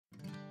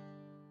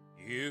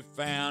You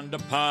found a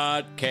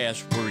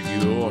podcast where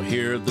you'll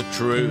hear the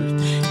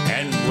truth,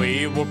 and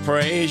we will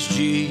praise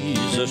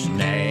Jesus'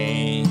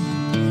 name.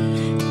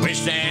 We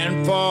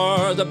stand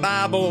for the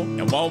Bible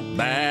and won't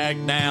back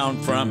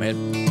down from it,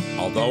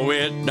 although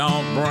it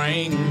don't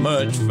bring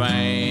much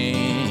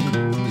fame.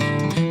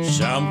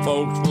 Some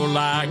folks will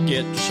like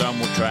it, some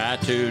will try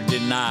to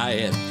deny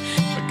it,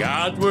 but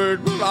God's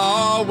word will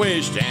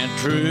always stand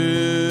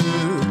true.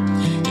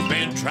 It's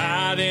been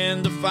tried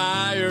in the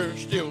fire,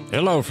 still.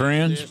 Hello,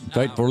 friends,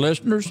 faithful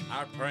listeners.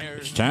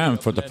 It's time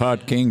for the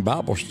Pod King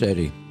Bible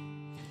Study.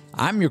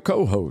 I'm your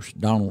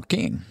co-host, Donald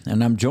King,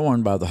 and I'm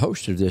joined by the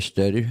host of this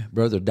study,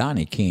 Brother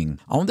Donnie King.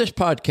 On this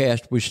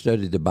podcast, we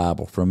study the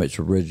Bible from its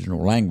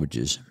original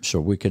languages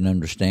so we can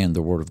understand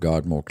the Word of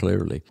God more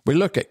clearly. We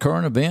look at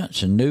current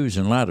events and news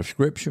in light of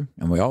Scripture,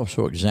 and we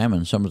also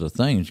examine some of the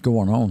things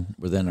going on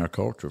within our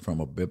culture from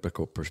a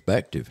biblical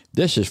perspective.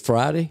 This is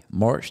Friday,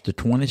 March the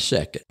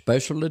 22nd,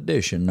 special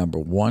edition number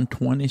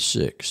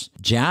 126,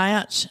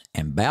 Giants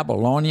and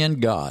Babylonian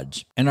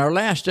Gods. In our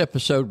last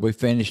episode, we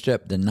finished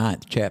up the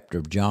 9th chapter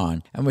of John,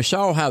 and we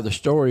saw how the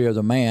story of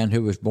the man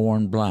who was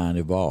born blind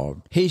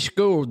evolved. He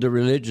schooled the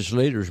religious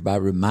leaders by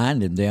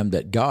reminding them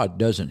that God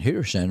doesn't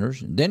hear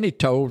sinners, and then he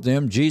told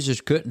them Jesus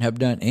couldn't have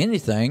done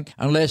anything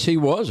unless he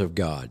was of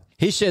God.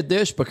 He said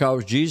this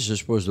because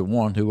Jesus was the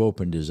one who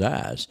opened his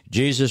eyes.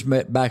 Jesus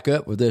met back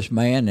up with this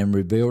man and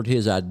revealed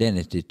his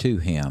identity to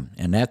him,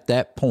 and at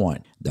that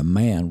point, the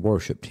man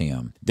worshiped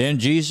him. Then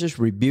Jesus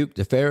rebuked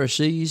the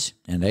Pharisees,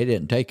 and they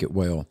didn't take it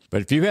well.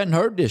 But if you hadn't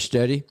heard this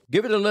study,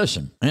 give it a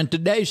listen. In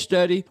today's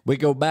study, we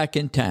go back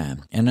in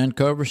time and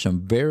uncover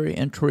some very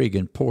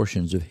intriguing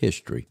portions of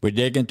history. We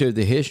dig into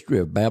the history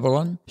of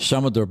Babylon,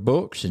 some of their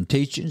books and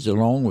teachings,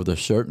 along with a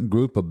certain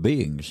group of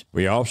beings.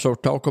 We also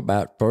talk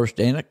about First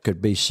Enoch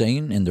could be seen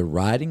in the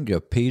writing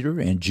of Peter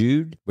and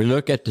Jude. We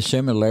look at the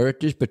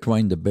similarities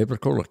between the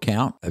biblical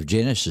account of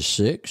Genesis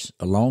 6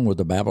 along with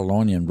the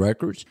Babylonian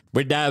records.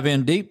 We dive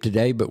in deep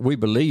today, but we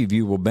believe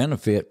you will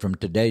benefit from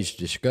today's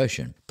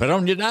discussion. Put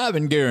on your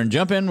diving gear and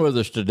jump in with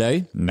us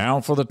today.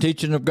 Now for the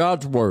teaching of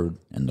God's Word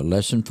and the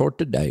lesson for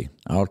today.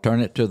 I'll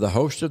turn it to the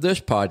host of this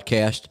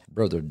podcast,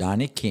 Brother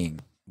Donnie King.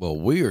 Well,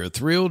 we are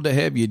thrilled to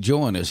have you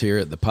join us here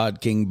at the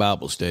Pod King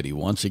Bible Study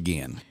once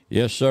again.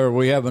 Yes, sir.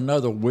 We have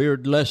another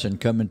weird lesson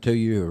coming to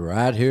you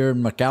right here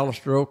in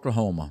McAlester,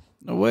 Oklahoma.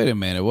 Now, wait a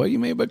minute. What do you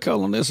mean by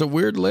calling this a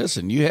weird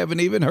lesson? You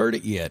haven't even heard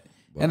it yet.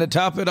 Well, and to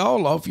top it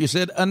all off, you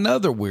said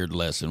another weird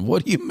lesson.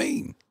 What do you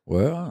mean?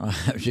 Well,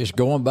 I was just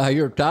going by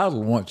your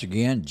title once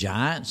again,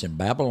 Giants and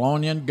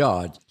Babylonian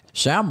Gods.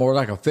 Sound more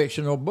like a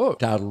fictional book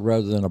title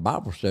rather than a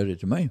Bible study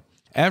to me.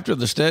 After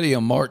the study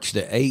on March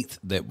the 8th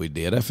that we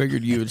did, I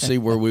figured you would see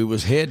where we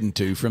was heading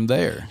to from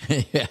there.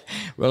 Yeah.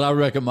 Well, I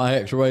reckon my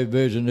X-ray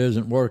vision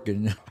isn't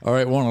working, or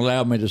it won't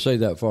allow me to see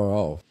that far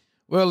off.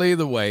 Well,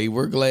 either way,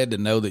 we're glad to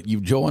know that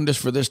you've joined us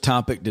for this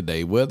topic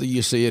today, whether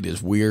you see it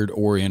as weird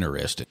or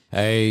interesting.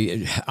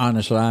 Hey,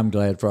 honestly, I'm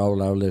glad for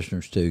all our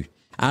listeners, too.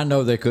 I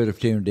know they could have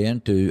tuned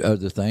in to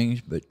other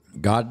things, but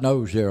God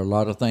knows there are a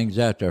lot of things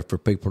out there for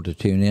people to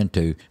tune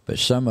into, but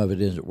some of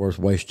it isn't worth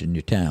wasting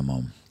your time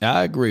on.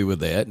 I agree with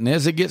that. And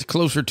as it gets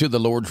closer to the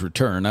Lord's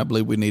return, I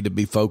believe we need to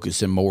be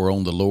focusing more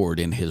on the Lord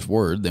and His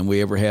Word than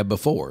we ever have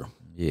before.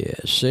 Yeah,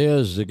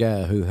 says the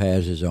guy who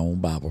has his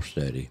own Bible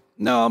study.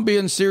 No, I'm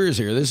being serious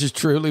here. This is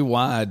truly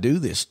why I do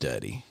this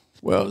study.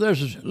 Well,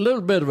 there's a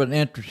little bit of an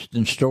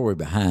interesting story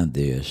behind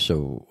this,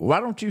 so why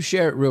don't you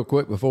share it real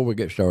quick before we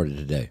get started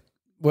today?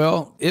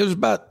 Well, it was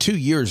about 2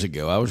 years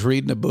ago. I was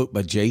reading a book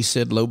by J.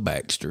 Sidlow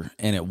Baxter,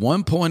 and at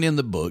one point in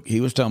the book, he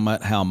was talking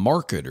about how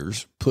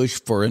marketers push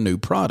for a new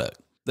product.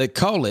 They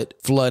call it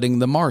flooding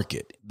the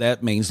market.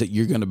 That means that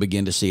you're going to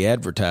begin to see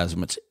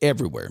advertisements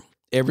everywhere.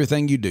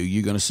 Everything you do,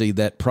 you're going to see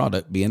that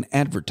product being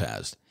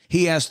advertised.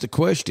 He asked the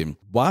question,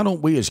 why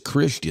don't we as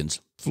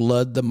Christians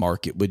flood the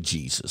market with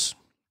Jesus?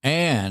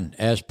 And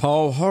as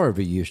Paul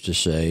Harvey used to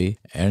say,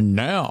 and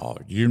now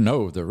you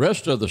know the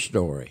rest of the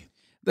story.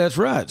 That's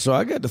right. So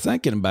I got to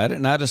thinking about it,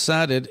 and I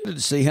decided to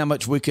see how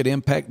much we could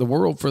impact the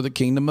world for the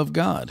kingdom of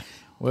God.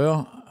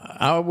 Well,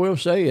 I will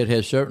say it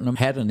has certainly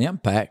had an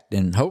impact,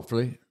 and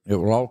hopefully it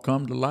will all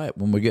come to light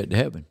when we get to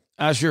heaven.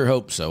 I sure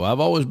hope so. I've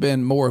always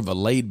been more of a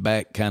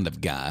laid-back kind of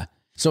guy,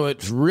 so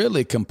it's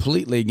really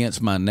completely against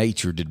my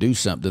nature to do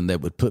something that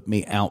would put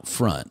me out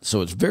front.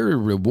 So it's very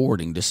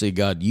rewarding to see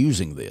God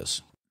using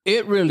this.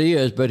 It really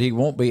is, but He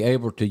won't be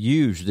able to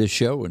use this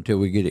show until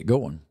we get it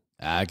going.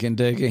 I can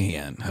take a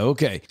hint.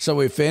 Okay, so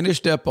we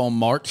finished up on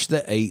March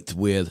the 8th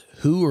with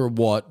who or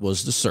what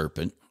was the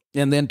serpent,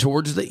 and then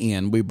towards the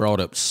end, we brought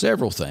up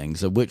several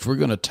things of which we're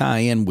going to tie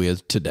in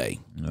with today.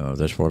 Oh,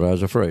 that's what I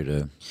was afraid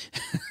of.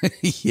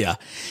 Yeah,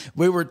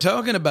 we were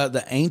talking about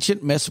the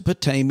ancient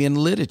Mesopotamian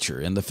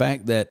literature and the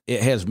fact that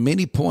it has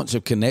many points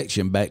of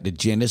connection back to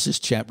Genesis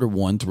chapter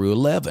 1 through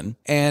 11,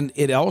 and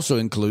it also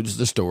includes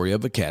the story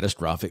of a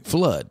catastrophic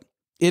flood.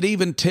 It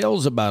even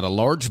tells about a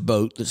large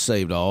boat that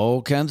saved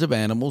all kinds of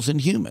animals and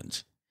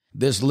humans.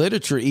 This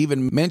literature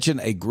even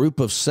mentioned a group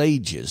of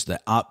sages, the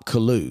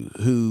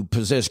Apkallu, who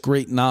possessed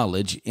great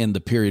knowledge in the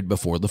period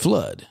before the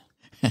flood.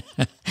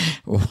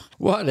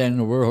 What in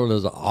the world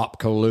is an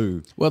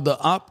Opkalu? Well, the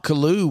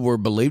Opkalu were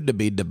believed to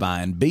be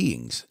divine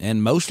beings,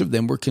 and most of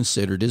them were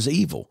considered as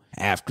evil.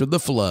 After the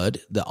flood,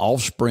 the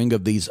offspring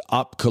of these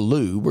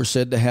Opkalu were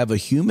said to have a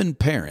human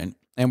parent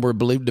and were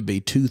believed to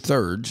be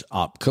 2/3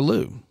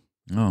 Opkalu.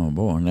 Oh,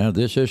 boy. Now,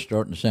 this is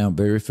starting to sound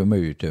very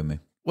familiar to me.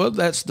 Well,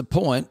 that's the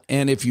point,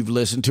 and if you've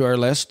listened to our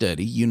last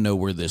study, you know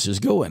where this is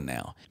going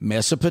now.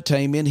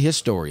 Mesopotamian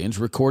historians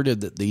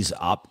recorded that these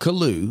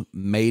Opkalu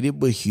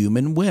mated with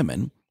human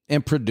women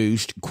and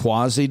produced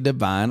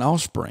quasi-divine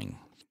offspring.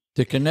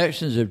 The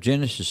connections of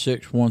Genesis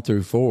 6, 1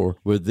 through 4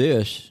 with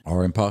this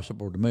are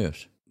impossible to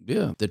miss.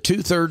 Yeah, the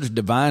 2/3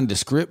 divine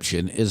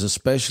description is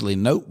especially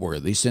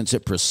noteworthy since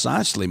it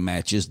precisely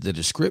matches the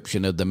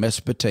description of the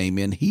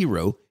Mesopotamian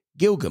hero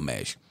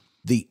Gilgamesh.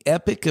 The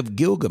Epic of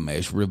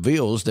Gilgamesh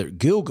reveals that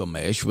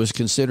Gilgamesh was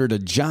considered a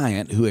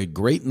giant who had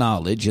great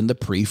knowledge in the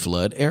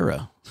pre-flood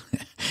era.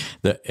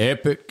 The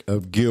Epic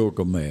of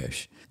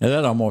Gilgamesh. Now,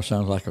 that almost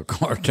sounds like a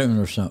cartoon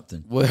or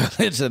something. Well,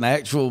 it's an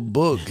actual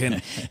book,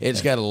 and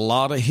it's got a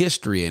lot of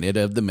history in it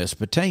of the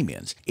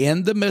Mesopotamians.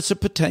 In the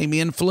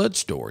Mesopotamian flood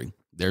story,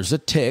 there's a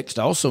text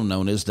also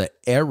known as the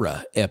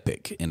Era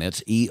Epic, and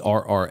it's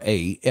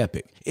ERRA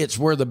Epic. It's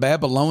where the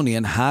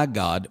Babylonian high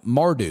god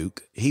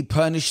Marduk, he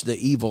punished the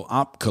evil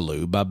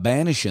Opkalu by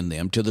banishing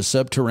them to the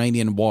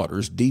subterranean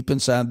waters deep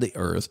inside the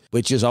earth,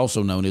 which is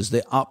also known as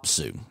the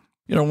Apsu.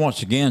 You know,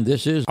 once again,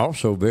 this is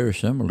also very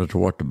similar to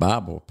what the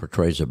Bible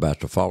portrays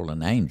about the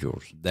fallen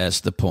angels.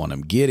 That's the point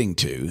I'm getting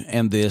to.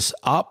 And this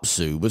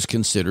Apsu was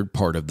considered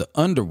part of the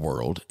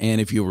underworld.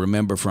 And if you'll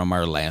remember from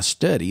our last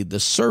study, the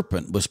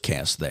serpent was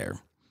cast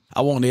there.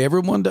 I want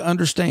everyone to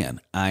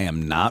understand, I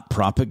am not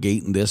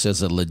propagating this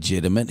as a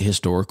legitimate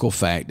historical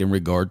fact in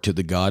regard to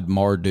the god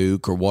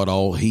Marduk or what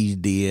all he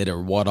did or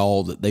what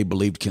all that they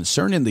believed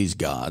concerning these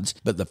gods.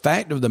 But the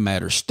fact of the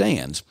matter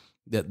stands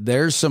that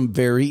there's some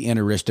very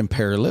interesting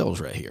parallels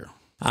right here.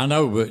 I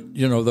know, but,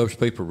 you know, those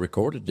people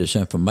recorded this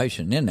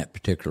information in that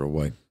particular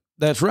way.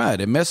 That's right.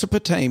 And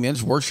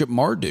Mesopotamians worship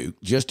Marduk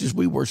just as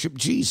we worship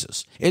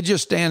Jesus. It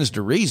just stands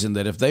to reason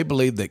that if they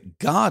believed that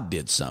God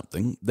did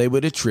something, they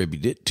would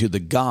attribute it to the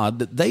God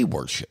that they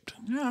worshiped.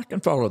 Yeah, I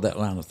can follow that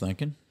line of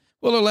thinking.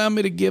 Well, allow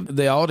me to give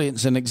the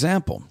audience an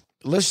example.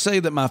 Let's say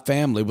that my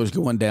family was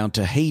going down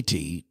to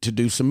Haiti to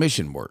do some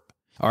mission work.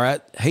 All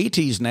right,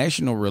 Haiti's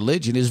national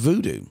religion is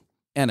voodoo.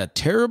 And a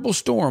terrible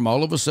storm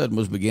all of a sudden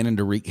was beginning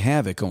to wreak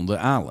havoc on the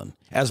island.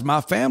 As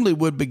my family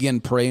would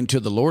begin praying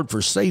to the Lord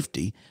for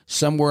safety,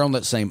 somewhere on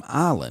that same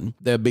island,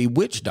 there'd be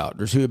witch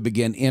doctors who would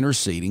begin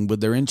interceding with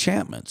their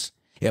enchantments.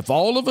 If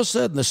all of a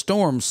sudden the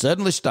storm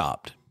suddenly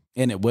stopped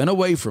and it went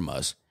away from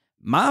us,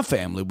 my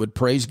family would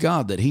praise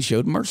God that he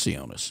showed mercy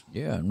on us.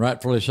 Yeah, and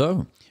rightfully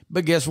so.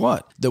 But guess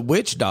what? The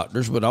witch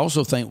doctors would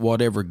also thank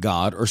whatever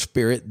God or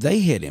spirit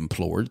they had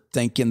implored,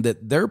 thinking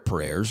that their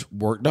prayers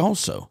worked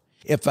also.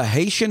 If a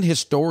Haitian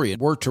historian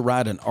were to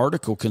write an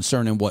article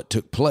concerning what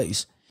took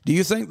place, do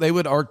you think they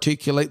would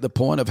articulate the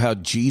point of how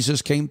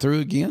Jesus came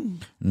through again?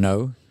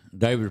 No.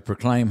 They would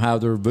proclaim how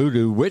their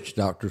voodoo witch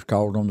doctors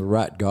called on the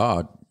right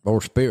God or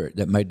spirit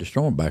that made the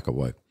storm back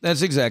away.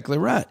 That's exactly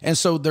right. And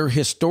so their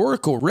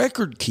historical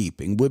record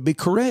keeping would be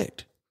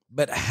correct,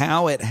 but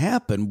how it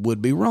happened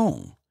would be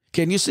wrong.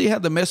 Can you see how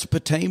the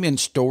Mesopotamian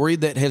story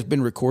that has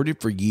been recorded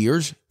for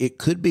years, it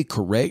could be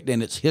correct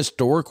in its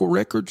historical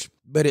records,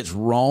 but it's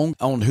wrong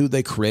on who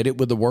they credit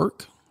with the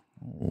work?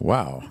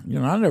 Wow. You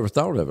know, I never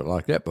thought of it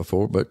like that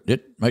before, but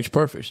it makes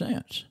perfect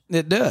sense.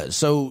 It does.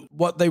 So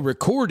what they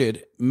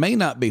recorded may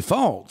not be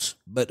false,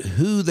 but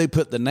who they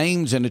put the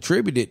names and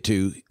attribute it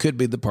to could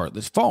be the part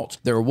that's false.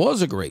 There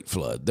was a great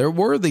flood. There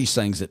were these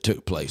things that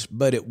took place,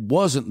 but it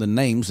wasn't the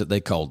names that they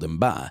called them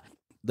by.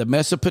 The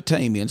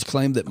Mesopotamians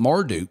claimed that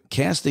Marduk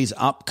cast these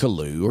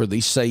Opkalu, or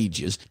these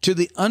sages, to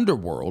the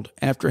underworld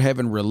after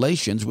having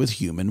relations with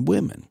human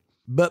women.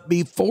 But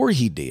before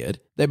he did,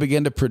 they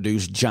began to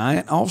produce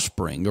giant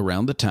offspring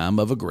around the time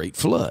of a great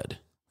flood.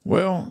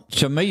 Well,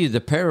 to me, the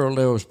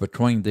parallels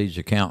between these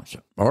accounts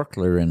are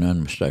clear and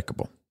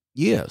unmistakable.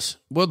 Yes.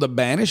 Well, the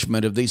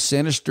banishment of these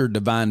sinister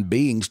divine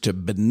beings to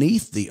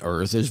beneath the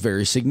earth is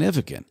very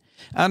significant.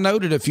 I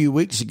noted a few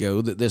weeks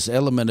ago that this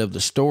element of the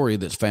story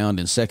that's found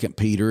in 2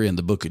 Peter and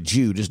the book of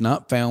Jude is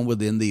not found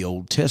within the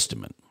Old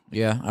Testament.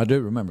 Yeah, I do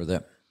remember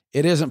that.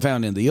 It isn't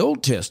found in the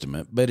Old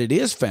Testament, but it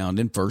is found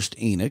in 1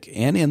 Enoch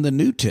and in the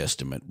New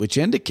Testament, which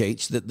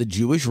indicates that the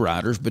Jewish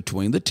writers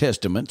between the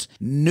Testaments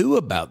knew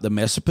about the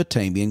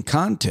Mesopotamian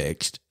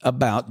context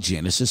about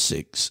Genesis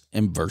 6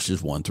 and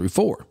verses 1 through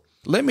 4.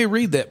 Let me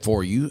read that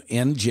for you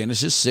in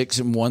Genesis 6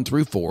 and 1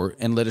 through 4,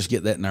 and let us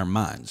get that in our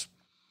minds.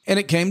 And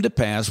it came to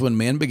pass, when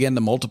men began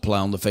to multiply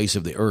on the face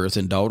of the earth,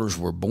 and daughters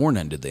were born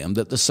unto them,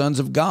 that the sons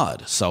of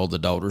God saw the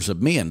daughters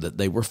of men, that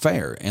they were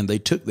fair, and they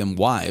took them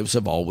wives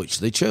of all which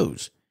they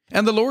chose.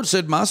 And the Lord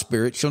said, My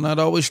spirit shall not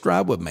always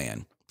strive with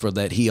man, for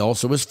that he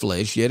also is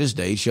flesh, yet his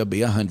days shall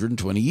be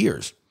 120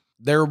 years.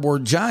 There were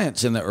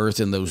giants in the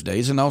earth in those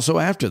days, and also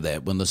after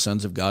that, when the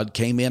sons of God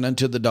came in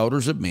unto the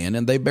daughters of men,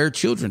 and they bare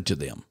children to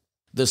them.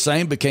 The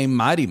same became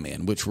mighty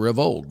men, which were of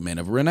old, men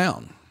of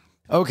renown.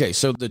 Okay,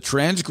 so the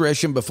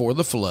transgression before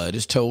the flood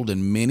is told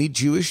in many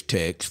Jewish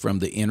texts from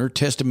the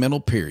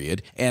intertestamental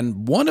period,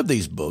 and one of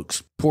these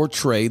books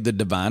portrayed the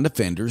divine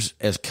offenders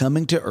as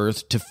coming to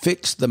earth to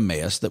fix the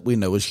mess that we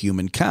know as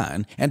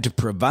humankind and to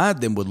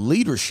provide them with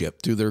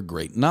leadership through their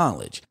great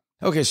knowledge.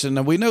 Okay, so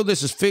now we know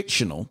this is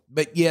fictional,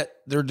 but yet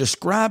they're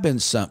describing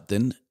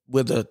something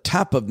with a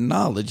type of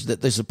knowledge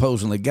that they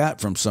supposedly got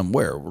from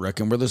somewhere.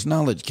 Reckon where this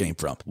knowledge came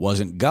from.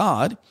 Wasn't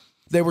God.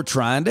 They were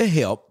trying to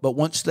help, but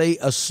once they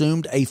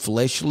assumed a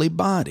fleshly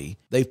body,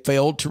 they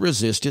failed to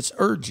resist its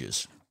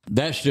urges.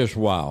 That's just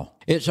wild.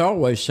 It's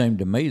always seemed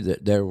to me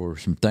that there were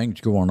some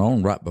things going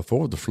on right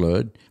before the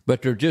flood,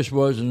 but there just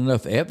wasn't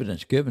enough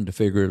evidence given to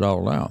figure it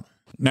all out.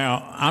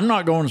 Now, I'm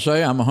not going to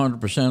say I'm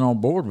 100% on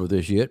board with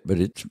this yet, but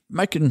it's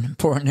making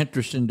for an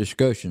interesting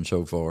discussion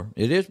so far.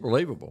 It is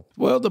believable.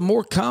 Well, the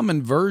more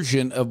common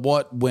version of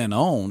what went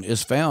on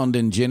is found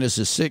in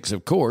Genesis 6,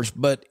 of course,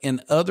 but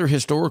in other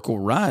historical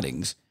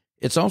writings,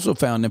 it's also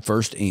found in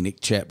 1 Enoch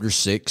chapter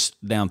 6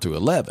 down through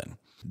 11.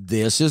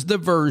 This is the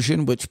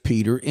version which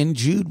Peter and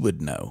Jude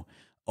would know.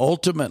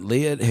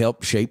 Ultimately, it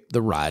helped shape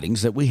the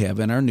writings that we have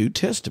in our New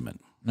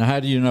Testament. Now,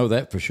 how do you know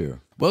that for sure?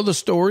 Well, the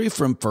story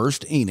from 1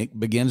 Enoch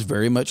begins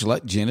very much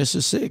like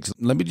Genesis 6.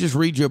 Let me just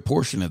read you a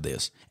portion of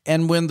this.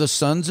 And when the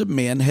sons of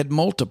men had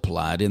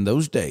multiplied in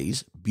those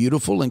days,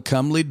 beautiful and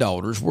comely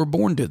daughters were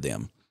born to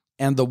them.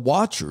 And the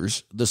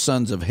watchers, the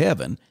sons of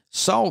heaven,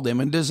 saw them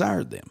and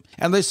desired them.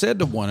 And they said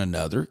to one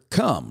another,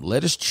 Come,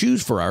 let us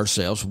choose for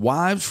ourselves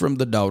wives from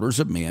the daughters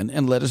of men,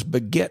 and let us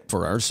beget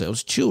for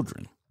ourselves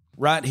children.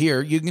 Right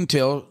here, you can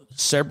tell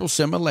several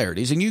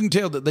similarities, and you can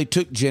tell that they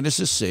took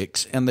Genesis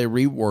 6 and they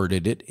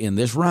reworded it in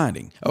this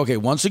writing. Okay,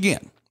 once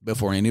again,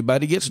 before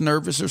anybody gets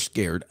nervous or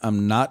scared,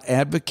 I'm not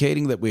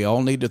advocating that we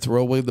all need to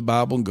throw away the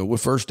Bible and go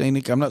with 1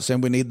 Enoch. I'm not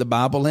saying we need the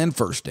Bible and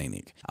 1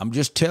 Enoch. I'm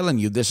just telling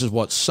you this is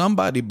what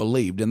somebody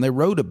believed, and they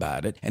wrote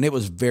about it, and it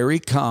was very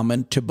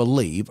common to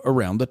believe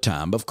around the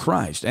time of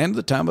Christ and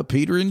the time of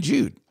Peter and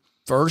Jude.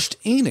 1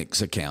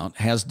 Enoch's account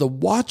has the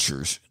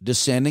watchers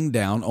descending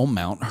down on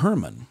Mount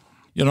Hermon.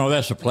 You know,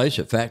 that's a place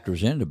that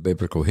factors into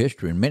biblical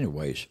history in many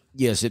ways.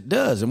 Yes, it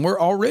does. And we're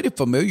already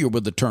familiar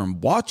with the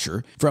term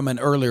watcher from an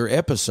earlier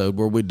episode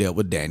where we dealt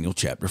with Daniel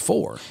chapter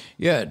 4.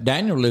 Yeah,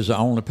 Daniel is the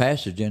only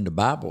passage in the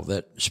Bible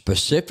that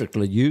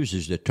specifically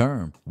uses the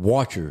term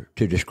watcher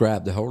to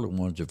describe the holy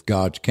ones of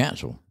God's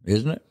council,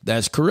 isn't it?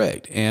 That's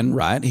correct. And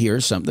right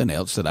here's something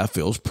else that I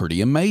feel is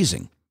pretty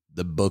amazing.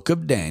 The book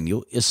of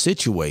Daniel is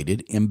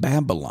situated in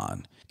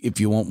Babylon.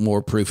 If you want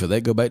more proof of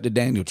that, go back to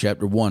Daniel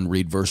chapter 1,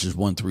 read verses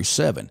 1 through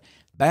 7.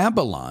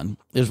 Babylon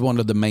is one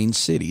of the main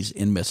cities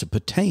in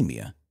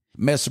Mesopotamia.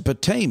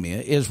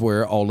 Mesopotamia is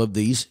where all of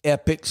these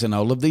epics and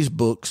all of these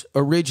books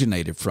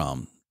originated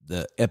from.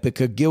 The Epic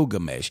of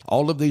Gilgamesh,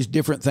 all of these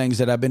different things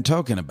that I've been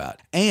talking about.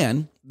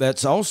 And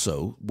that's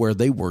also where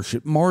they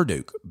worship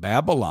Marduk.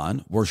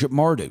 Babylon worship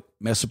Marduk.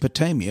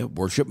 Mesopotamia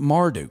worship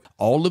Marduk.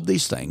 All of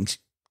these things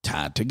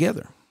tied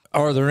together.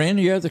 Are there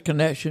any other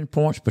connection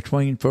points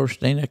between 1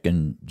 Enoch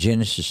and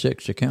Genesis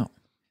 6 account?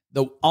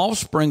 The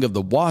offspring of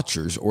the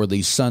watchers, or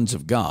these sons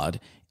of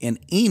God, in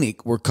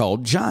Enoch were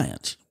called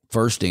giants.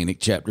 1 Enoch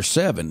chapter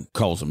 7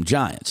 calls them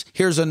giants.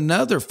 Here's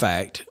another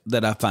fact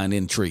that I find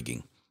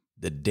intriguing.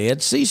 The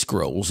Dead Sea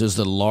Scrolls is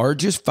the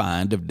largest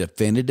find of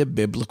definitive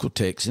biblical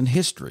texts in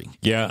history.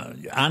 Yeah,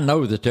 I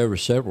know that there were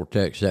several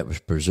texts that was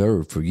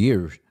preserved for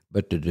years,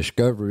 but the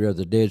discovery of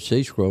the Dead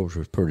Sea Scrolls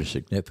was pretty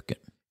significant.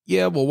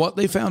 Yeah, well, what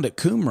they found at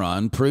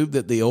Qumran proved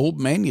that the old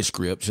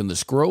manuscripts and the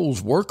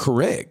scrolls were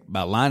correct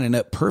by lining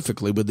up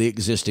perfectly with the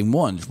existing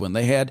ones. When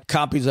they had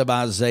copies of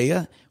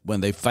Isaiah,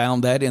 when they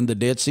found that in the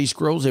Dead Sea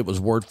Scrolls, it was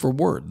word for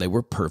word. They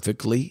were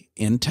perfectly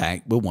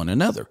intact with one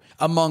another.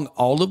 Among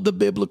all of the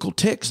biblical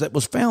texts that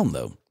was found,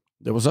 though,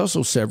 there was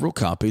also several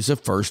copies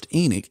of 1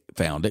 Enoch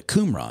found at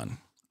Qumran.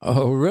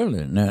 Oh,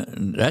 really? Now,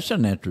 that's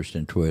an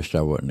interesting twist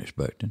I wasn't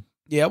expecting.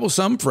 Yeah, well,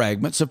 some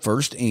fragments of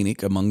 1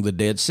 Enoch among the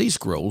Dead Sea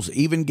Scrolls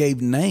even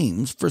gave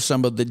names for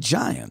some of the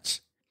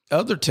giants.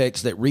 Other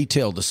texts that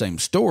retell the same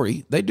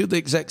story, they do the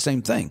exact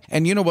same thing.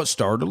 And you know what's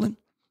startling?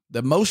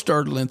 The most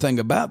startling thing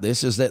about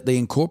this is that they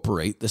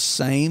incorporate the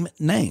same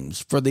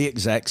names for the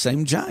exact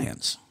same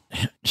giants.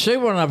 See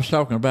what I was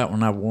talking about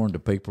when I warned the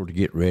people to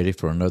get ready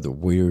for another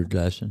weird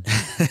lesson?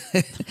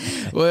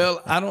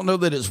 Well, I don't know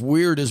that it's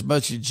weird as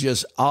much as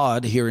just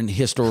odd hearing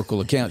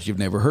historical accounts you've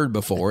never heard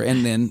before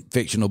and then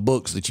fictional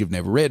books that you've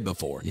never read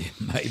before. Yeah,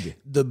 maybe.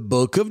 The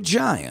Book of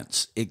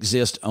Giants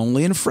exists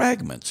only in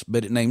fragments,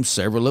 but it names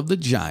several of the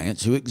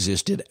giants who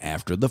existed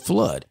after the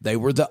flood. They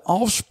were the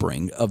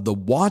offspring of the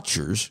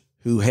watchers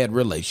who had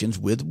relations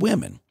with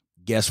women.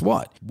 Guess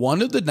what?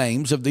 One of the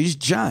names of these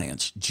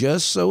giants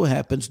just so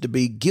happens to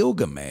be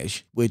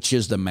Gilgamesh, which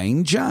is the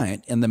main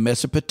giant in the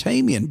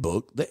Mesopotamian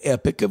book, the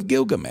Epic of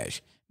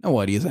Gilgamesh. Now,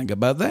 what do you think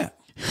about that?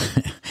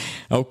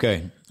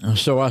 Okay,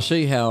 So I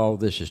see how all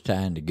this is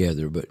tying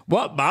together. But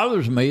what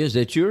bothers me is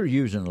that you're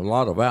using a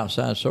lot of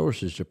outside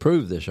sources to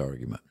prove this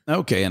argument.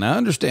 Okay, and I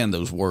understand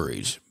those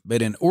worries.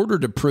 But in order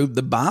to prove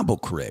the Bible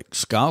correct,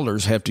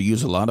 scholars have to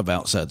use a lot of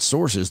outside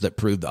sources that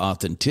prove the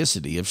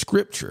authenticity of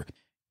Scripture.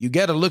 You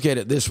got to look at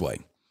it this way.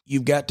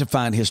 You've got to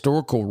find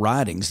historical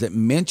writings that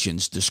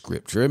mentions the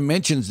Scripture and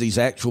mentions these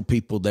actual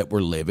people that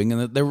were living,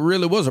 and that there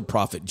really was a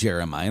prophet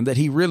Jeremiah, and that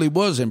he really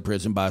was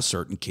imprisoned by a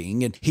certain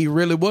king, and he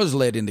really was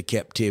led into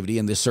captivity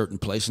in this certain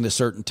place in a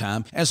certain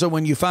time. And so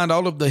when you find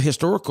all of the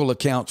historical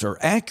accounts are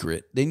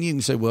accurate, then you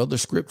can say, well, the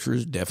Scripture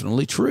is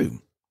definitely true.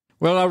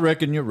 Well, I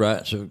reckon you're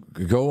right. So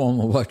go on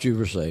with what you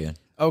were saying.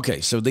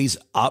 Okay, so these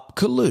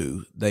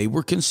Apkallu, they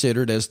were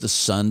considered as the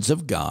sons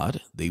of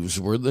God. These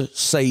were the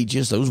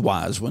sages, those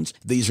wise ones.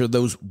 These are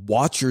those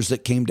watchers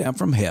that came down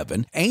from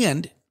heaven.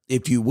 And,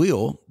 if you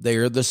will, they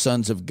are the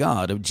sons of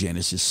God of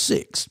Genesis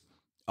 6.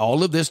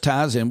 All of this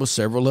ties in with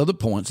several other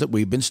points that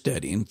we've been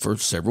studying for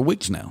several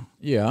weeks now.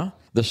 Yeah,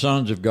 the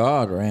sons of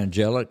God are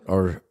angelic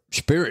or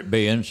spirit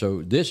beings,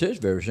 so this is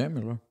very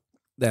similar.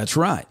 That's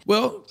right.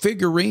 Well,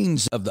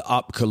 figurines of the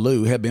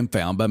Apkallu have been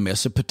found by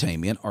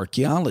Mesopotamian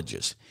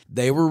archaeologists.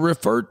 They were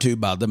referred to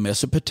by the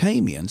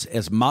Mesopotamians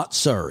as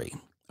Matsuri.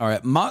 All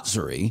right,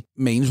 Matsuri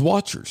means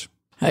watchers.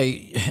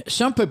 Hey,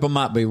 some people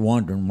might be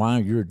wondering why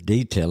you're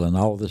detailing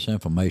all this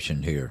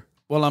information here.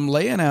 Well, I'm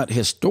laying out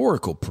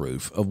historical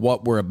proof of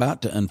what we're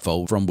about to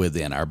unfold from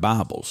within our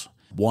Bibles.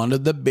 One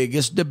of the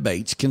biggest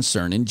debates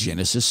concerning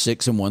Genesis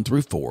 6 and 1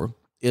 through 4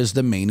 is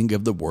the meaning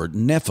of the word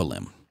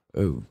Nephilim.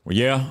 Oh,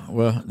 yeah.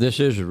 Well, this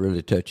is a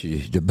really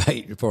touchy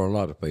debate for a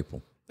lot of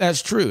people.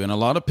 That's true. And a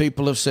lot of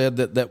people have said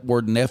that that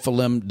word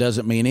Nephilim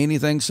doesn't mean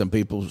anything. Some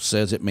people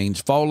says it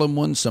means fallen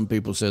ones. Some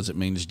people says it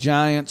means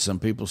giants. Some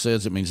people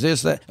says it means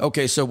this, that.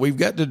 Okay, so we've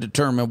got to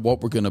determine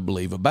what we're going to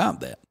believe about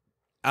that.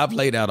 I've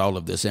laid out all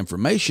of this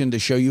information to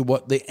show you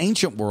what the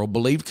ancient world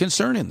believed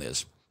concerning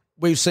this.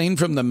 We've seen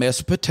from the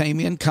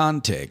Mesopotamian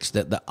context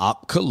that the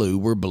Apkallu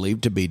were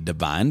believed to be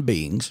divine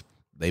beings.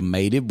 They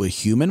mated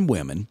with human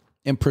women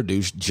and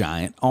produced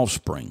giant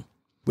offspring.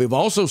 We've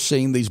also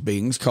seen these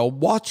beings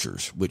called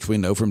watchers, which we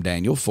know from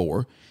Daniel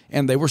 4,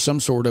 and they were some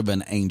sort of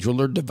an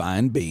angel or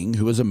divine being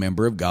who was a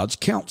member of God's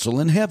council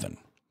in heaven.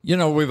 You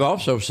know, we've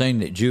also seen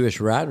that Jewish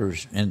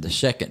writers in the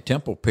Second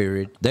Temple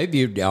period, they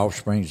viewed the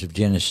offsprings of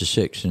Genesis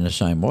 6 in the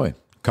same way,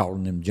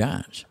 calling them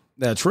giants.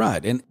 That's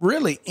right. And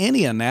really,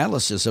 any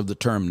analysis of the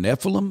term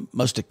Nephilim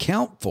must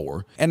account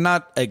for and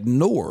not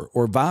ignore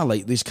or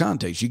violate these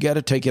contexts. You got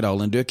to take it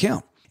all into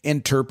account.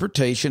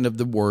 Interpretation of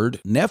the word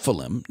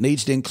Nephilim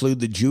needs to include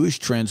the Jewish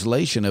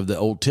translation of the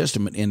Old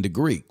Testament into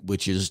Greek,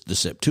 which is the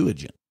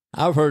Septuagint.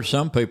 I've heard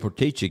some people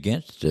teach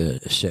against the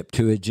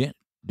Septuagint.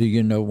 Do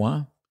you know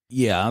why?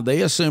 Yeah,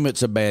 they assume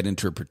it's a bad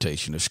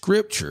interpretation of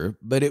Scripture,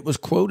 but it was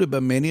quoted by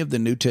many of the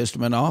New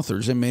Testament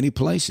authors in many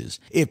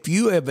places. If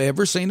you have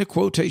ever seen a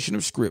quotation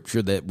of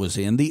Scripture that was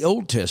in the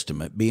Old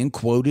Testament being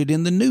quoted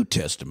in the New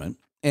Testament,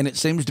 and it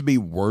seems to be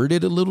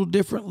worded a little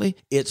differently,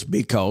 it's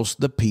because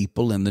the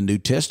people in the New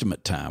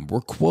Testament time were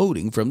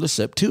quoting from the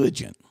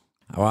Septuagint.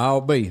 Oh,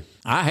 I'll be.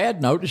 I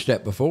had noticed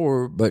that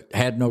before, but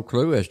had no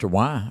clue as to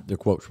why the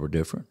quotes were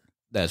different.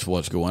 That's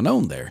what's going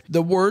on there.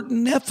 The word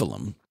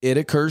Nephilim, it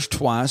occurs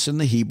twice in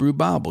the Hebrew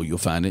Bible. You'll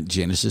find it in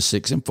Genesis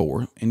 6 and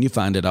 4, and you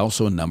find it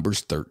also in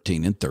Numbers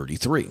 13 and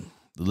 33.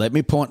 Let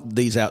me point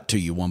these out to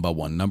you one by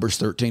one. Numbers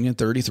 13 and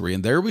 33.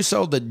 And there we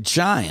saw the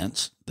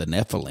giants, the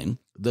Nephilim,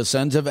 the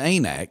sons of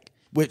Anak,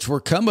 which were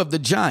come of the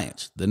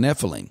giants, the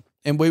Nephilim,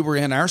 and we were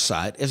in our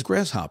sight as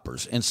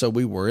grasshoppers, and so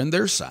we were in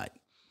their sight.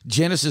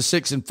 Genesis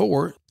 6 and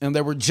 4, and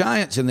there were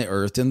giants in the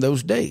earth in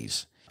those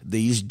days.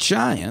 These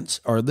giants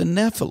are the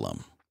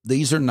Nephilim.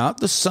 These are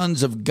not the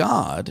sons of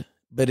God,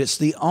 but it's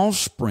the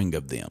offspring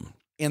of them.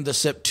 In the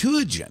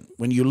Septuagint,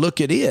 when you look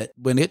at it,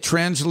 when it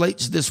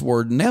translates this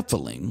word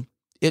Nephilim,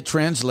 it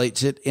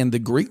translates it in the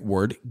Greek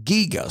word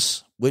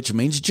gigas, which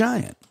means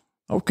giant.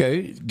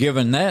 Okay,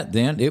 given that,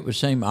 then, it would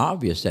seem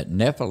obvious that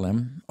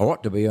Nephilim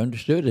ought to be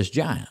understood as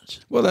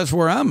giants. Well, that's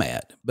where I'm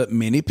at. But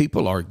many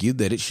people argue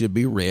that it should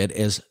be read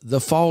as the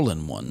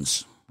fallen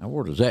ones. Now,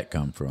 where does that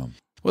come from?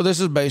 Well, this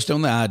is based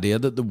on the idea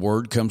that the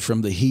word comes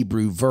from the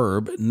Hebrew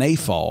verb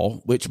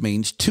nephal, which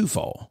means to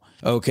fall.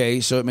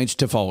 Okay, so it means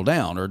to fall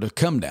down or to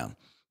come down.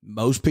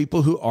 Most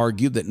people who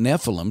argue that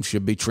Nephilim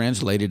should be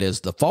translated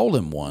as the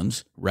fallen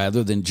ones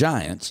rather than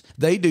giants,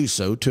 they do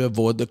so to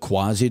avoid the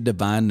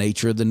quasi-divine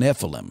nature of the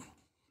Nephilim.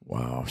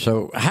 Wow.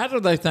 So how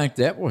do they think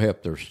that will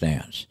help their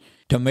stance?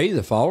 To me,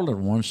 the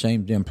fallen ones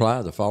seem to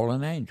imply the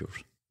fallen angels.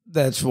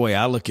 That's the way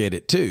I look at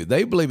it, too.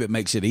 They believe it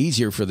makes it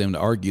easier for them to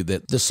argue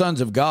that the sons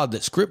of God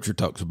that Scripture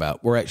talks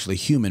about were actually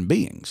human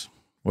beings.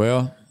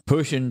 Well,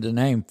 pushing the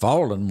name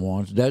fallen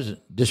ones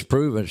doesn't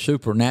disprove a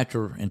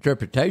supernatural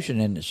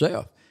interpretation in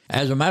itself.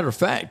 As a matter of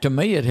fact, to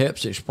me, it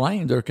helps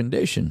explain their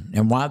condition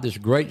and why this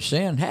great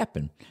sin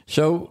happened.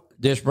 So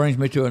this brings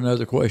me to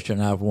another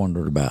question I've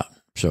wondered about.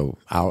 So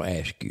I'll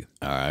ask you.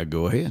 All right,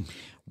 go ahead.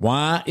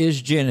 Why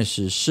is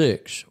Genesis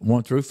 6,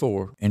 1 through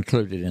 4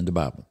 included in the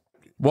Bible?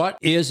 What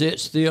is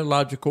its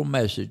theological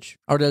message,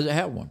 or does it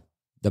have one?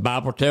 The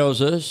Bible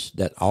tells us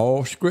that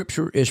all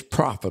Scripture is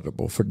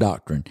profitable for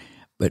doctrine,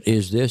 but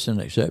is this an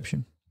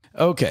exception?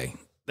 Okay,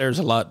 there's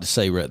a lot to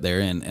say right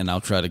there, and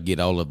I'll try to get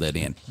all of that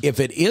in.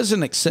 If it is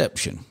an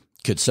exception,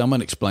 could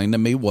someone explain to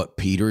me what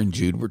Peter and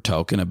Jude were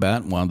talking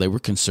about and why they were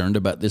concerned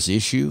about this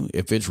issue?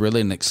 If it's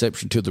really an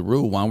exception to the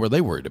rule, why were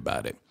they worried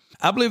about it?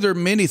 I believe there are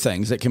many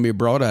things that can be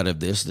brought out of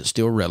this that's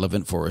still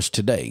relevant for us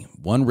today.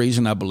 One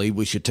reason I believe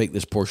we should take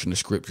this portion of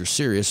Scripture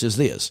serious is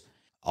this.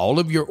 All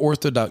of your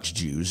Orthodox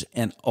Jews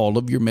and all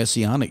of your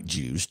Messianic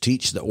Jews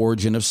teach the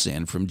origin of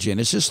sin from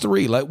Genesis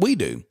 3 like we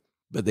do,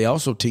 but they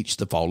also teach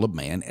the fall of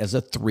man as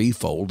a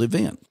threefold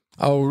event.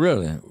 Oh,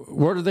 really?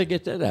 Where do they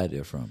get that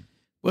idea from?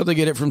 Well, they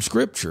get it from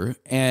Scripture,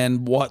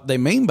 and what they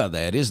mean by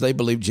that is they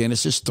believe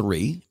Genesis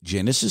 3,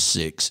 Genesis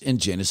 6, and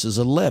Genesis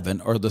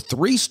 11 are the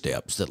three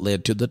steps that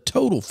led to the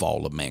total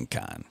fall of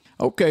mankind.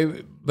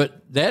 Okay,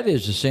 but that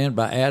is the sin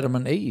by Adam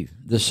and Eve,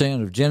 the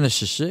sin of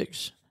Genesis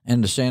 6,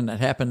 and the sin that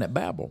happened at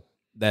Babel.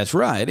 That's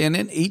right, and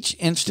in each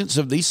instance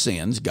of these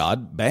sins,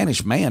 God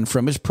banished man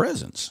from his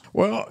presence.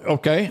 Well,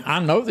 okay, I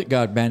know that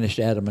God banished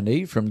Adam and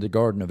Eve from the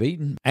Garden of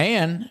Eden,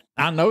 and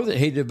I know that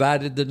he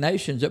divided the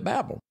nations at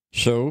Babel.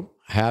 So,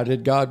 how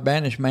did God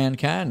banish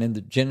mankind in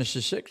the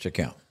Genesis 6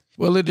 account?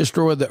 Well, he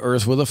destroyed the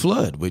earth with a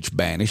flood, which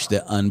banished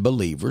the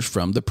unbelievers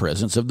from the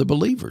presence of the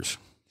believers.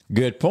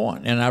 Good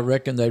point, and I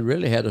reckon they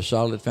really had a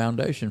solid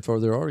foundation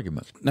for their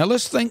argument. Now,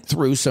 let's think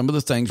through some of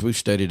the things we've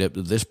studied up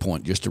to this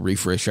point just to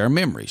refresh our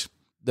memories.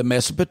 The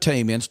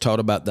Mesopotamians taught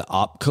about the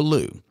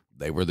Apkallu.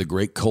 They were the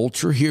great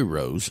culture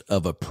heroes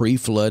of a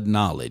pre-flood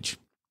knowledge.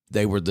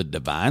 They were the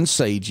divine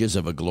sages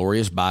of a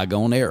glorious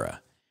bygone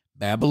era.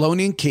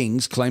 Babylonian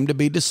kings claimed to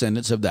be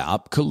descendants of the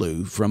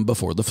Apkallu from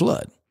before the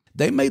flood.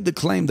 They made the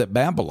claim that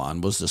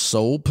Babylon was the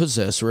sole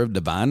possessor of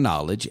divine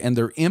knowledge, and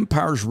their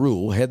empire's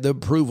rule had the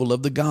approval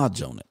of the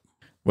gods on it.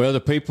 Well,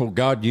 the people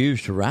God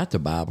used to write the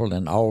Bible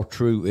and all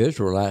true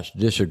Israelites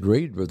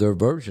disagreed with their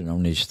version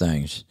on these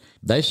things.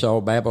 They saw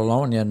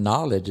Babylonian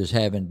knowledge as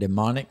having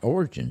demonic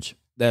origins.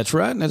 That's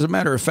right, and as a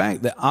matter of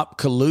fact, the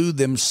Apkallu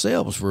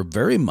themselves were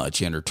very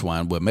much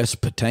intertwined with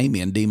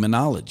Mesopotamian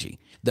demonology.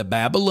 The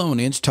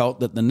Babylonians taught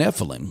that the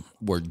Nephilim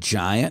were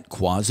giant,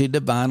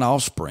 quasi-divine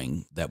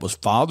offspring that was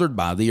fathered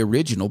by the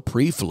original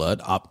pre-flood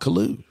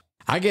Apkallu.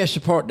 I guess the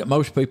part that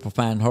most people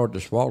find hard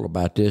to swallow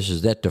about this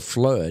is that the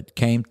flood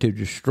came to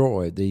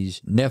destroy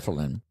these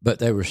Nephilim, but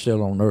they were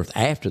still on earth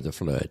after the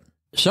flood.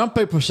 Some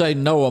people say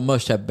Noah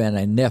must have been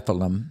a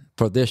Nephilim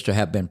for this to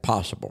have been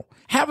possible.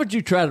 How would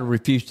you try to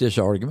refute this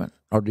argument,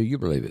 or do you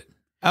believe it?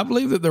 I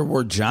believe that there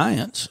were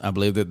giants. I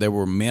believe that there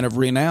were men of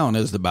renown,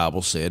 as the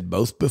Bible said,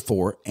 both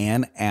before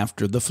and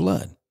after the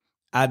flood.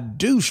 I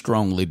do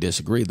strongly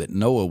disagree that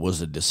Noah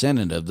was a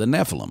descendant of the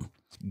Nephilim.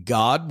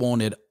 God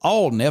wanted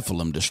all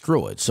Nephilim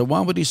destroyed, so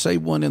why would he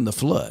save one in the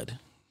flood?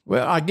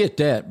 Well, I get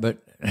that, but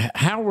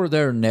how were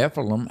there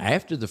Nephilim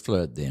after the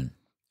flood then?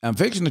 I'm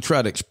fixing to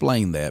try to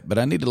explain that, but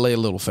I need to lay a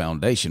little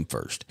foundation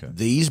first. Okay.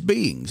 These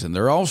beings and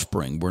their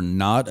offspring were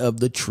not of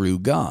the true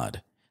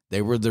God.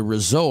 They were the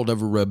result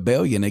of a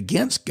rebellion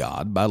against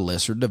God by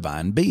lesser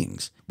divine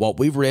beings. What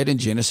we've read in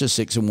Genesis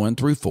 6 and 1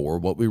 through 4,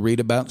 what we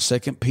read about in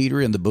 2 Peter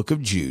and the book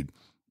of Jude,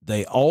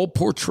 they all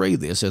portray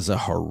this as a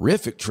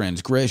horrific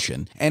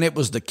transgression, and it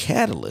was the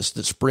catalyst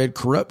that spread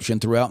corruption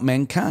throughout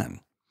mankind.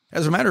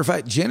 As a matter of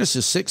fact,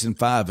 Genesis 6 and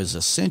 5 is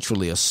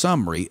essentially a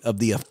summary of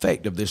the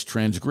effect of this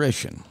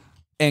transgression.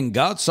 And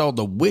God saw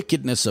the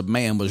wickedness of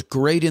man was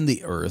great in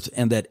the earth,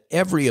 and that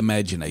every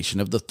imagination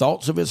of the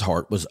thoughts of his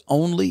heart was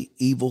only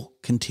evil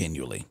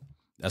continually.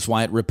 That's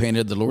why it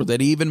repented the Lord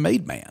that he even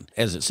made man,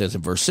 as it says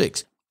in verse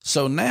 6.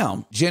 So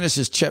now,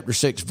 Genesis chapter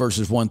 6,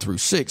 verses 1 through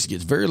 6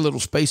 gets very little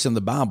space in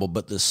the Bible,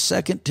 but the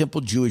Second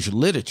Temple Jewish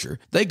literature,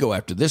 they go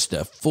after this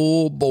stuff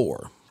full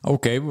bore.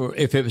 Okay, well,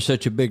 if it was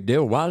such a big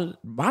deal, why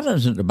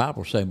doesn't the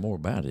Bible say more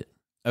about it?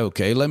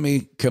 Okay, let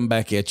me come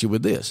back at you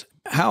with this.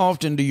 How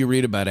often do you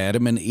read about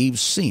Adam and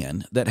Eve's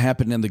sin that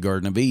happened in the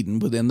Garden of Eden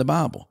within the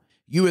Bible?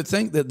 You would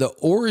think that the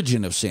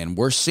origin of sin,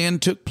 where sin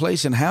took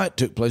place and how it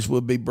took place,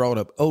 would be brought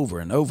up over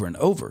and over and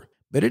over.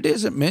 But it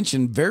isn't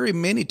mentioned very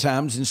many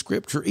times in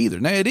Scripture either.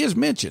 Now, it is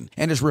mentioned,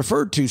 and it's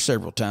referred to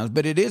several times,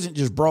 but it isn't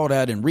just brought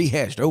out and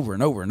rehashed over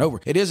and over and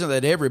over. It isn't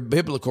that every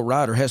biblical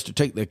writer has to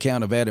take the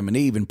account of Adam and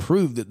Eve and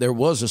prove that there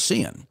was a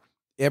sin.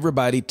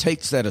 Everybody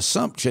takes that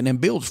assumption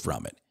and builds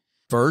from it.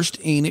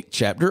 First, Enoch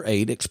chapter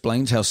 8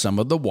 explains how some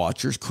of the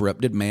watchers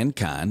corrupted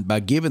mankind by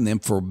giving them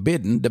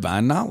forbidden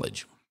divine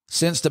knowledge.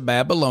 Since the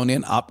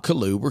Babylonian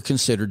Apkallu were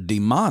considered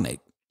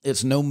demonic,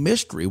 it's no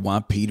mystery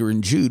why Peter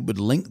and Jude would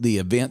link the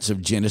events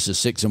of Genesis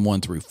 6 and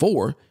 1 through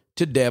 4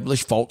 to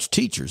devilish false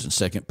teachers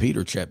in 2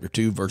 Peter chapter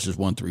 2, verses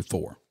 1 through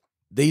 4.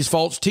 These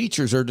false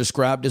teachers are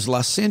described as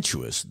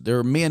licentious.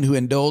 They're men who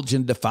indulge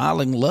in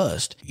defiling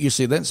lust. You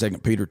see that in 2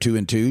 Peter 2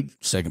 and 2,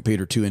 2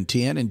 Peter 2 and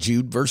 10, and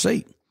Jude verse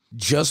 8.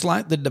 Just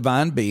like the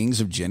divine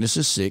beings of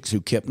Genesis 6 who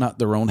kept not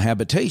their own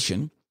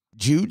habitation,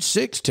 Jude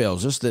 6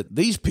 tells us that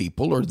these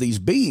people or these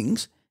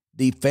beings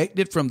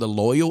defected from the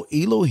loyal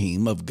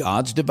Elohim of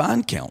God's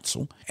divine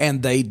counsel,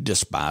 and they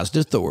despised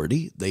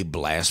authority. They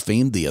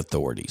blasphemed the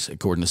authorities,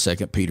 according to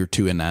 2 Peter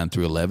 2 and 9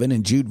 through 11,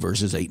 and Jude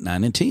verses 8,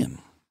 9, and 10.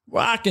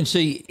 Well, I can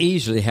see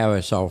easily how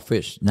this all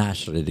fits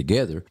nicely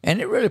together,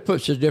 and it really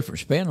puts a different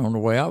spin on the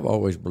way I've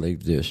always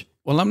believed this.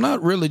 Well, I'm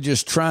not really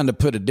just trying to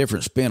put a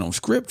different spin on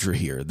Scripture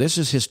here. This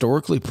is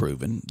historically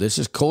proven. This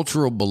is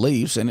cultural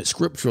beliefs and it's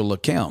scriptural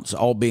accounts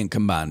all being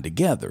combined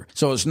together.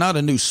 So it's not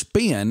a new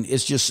spin.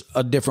 It's just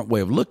a different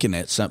way of looking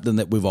at something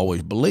that we've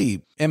always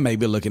believed and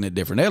maybe looking at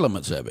different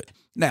elements of it.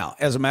 Now,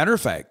 as a matter of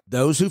fact,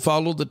 those who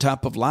follow the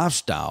type of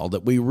lifestyle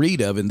that we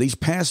read of in these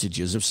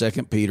passages of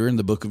 2 Peter and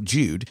the book of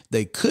Jude,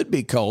 they could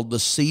be called the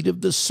seed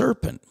of the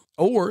serpent,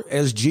 or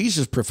as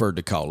Jesus preferred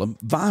to call them,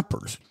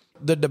 vipers.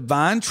 The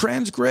divine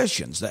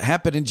transgressions that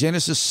happen in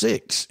Genesis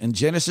 6 and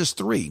Genesis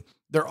 3,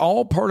 they're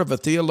all part of a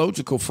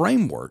theological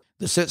framework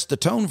that sets the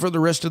tone for the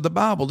rest of the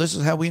Bible. This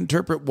is how we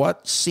interpret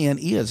what sin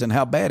is and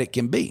how bad it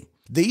can be.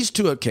 These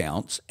two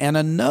accounts and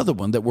another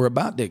one that we're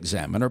about to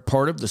examine are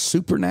part of the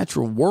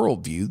supernatural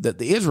worldview that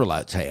the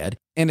Israelites had,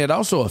 and it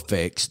also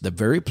affects the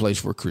very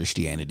place where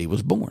Christianity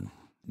was born.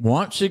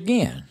 Once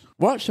again,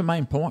 what's the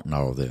main point in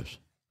all of this?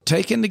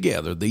 Taken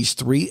together, these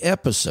three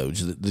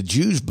episodes that the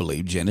Jews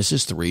believe,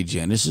 Genesis 3,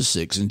 Genesis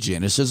 6, and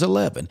Genesis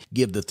 11,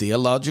 give the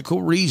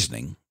theological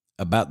reasoning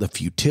about the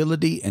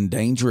futility and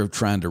danger of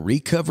trying to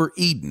recover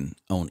Eden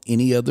on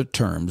any other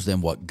terms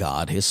than what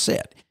God has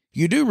set.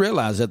 You do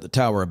realize at the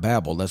Tower of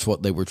Babel, that's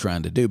what they were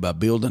trying to do by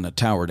building a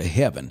tower to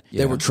heaven. Yeah.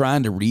 They were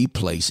trying to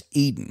replace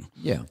Eden.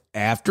 Yeah.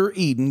 After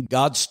Eden,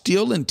 God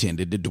still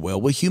intended to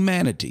dwell with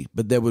humanity,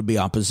 but there would be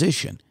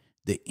opposition.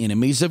 The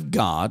enemies of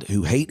God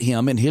who hate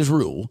him and his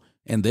rule,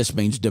 and this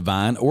means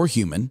divine or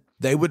human,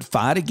 they would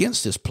fight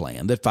against this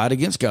plan. They'd fight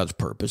against God's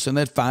purpose, and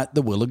they'd fight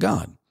the will of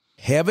God.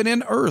 Heaven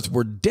and earth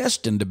were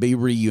destined to be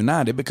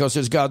reunited because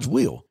it's God's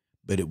will,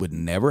 but it would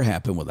never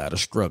happen without a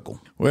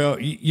struggle. Well,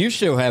 you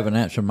still haven't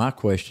answered my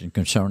question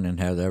concerning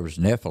how there was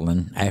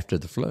Nephilim after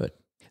the flood.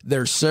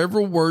 There are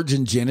several words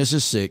in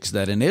Genesis 6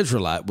 that an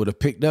Israelite would have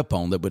picked up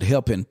on that would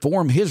help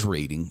inform his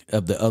reading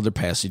of the other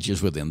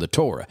passages within the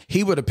Torah.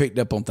 He would have picked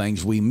up on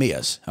things we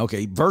miss.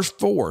 Okay, verse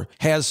 4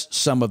 has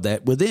some of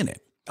that within it.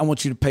 I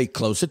want you to pay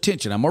close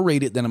attention. I'm going to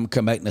read it, then I'm going to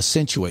come back and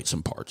accentuate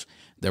some parts.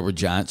 There were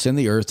giants in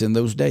the earth in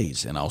those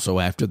days, and also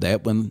after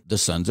that when the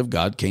sons of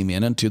God came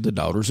in unto the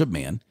daughters of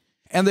men,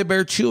 and they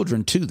bare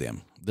children to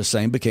them. The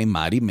same became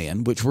mighty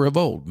men, which were of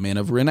old, men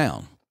of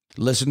renown.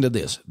 Listen to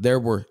this. There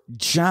were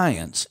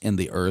giants in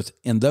the earth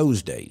in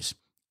those days.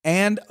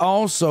 And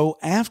also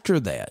after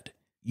that,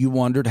 you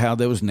wondered how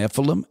there was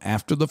Nephilim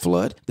after the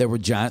flood? There were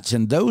giants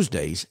in those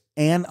days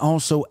and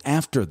also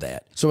after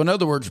that. So in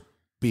other words,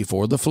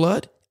 before the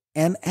flood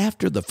and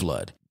after the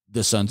flood,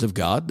 the sons of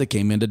God, they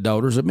came into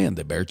daughters of men.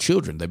 They bare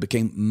children. They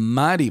became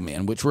mighty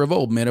men, which were of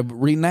old, men of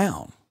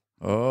renown.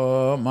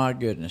 Oh, my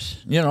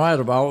goodness. You know, out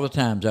of all the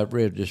times I've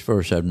read this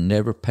verse, I've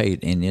never paid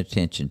any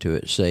attention to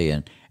it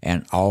saying,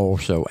 and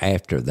also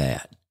after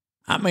that.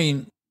 I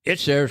mean,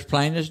 it's there as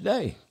plain as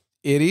day.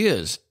 It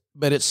is,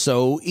 but it's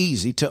so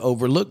easy to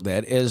overlook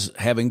that as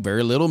having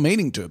very little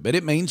meaning to it. But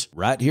it means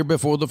right here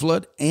before the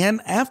flood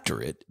and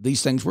after it,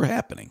 these things were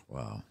happening.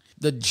 Wow.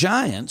 The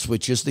giants,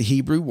 which is the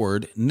Hebrew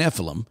word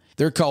Nephilim,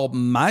 they're called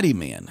mighty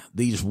men,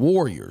 these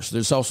warriors.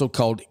 There's also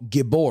called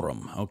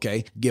Gibborim,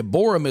 okay?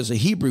 Gibborim is a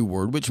Hebrew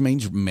word which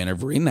means men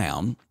of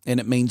renown, and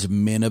it means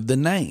men of the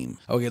name.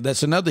 Okay,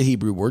 that's another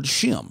Hebrew word,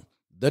 Shem.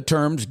 The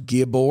terms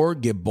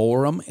Gibbor,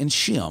 Gibborim, and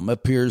Shem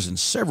appears in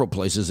several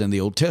places in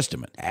the Old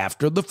Testament.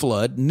 After the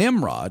flood,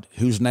 Nimrod,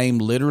 whose name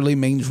literally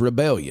means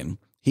rebellion,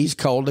 he's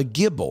called a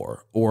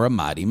Gibbor, or a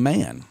mighty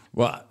man.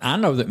 Well, I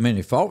know that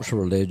many false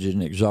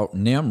religions exalt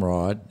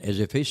Nimrod as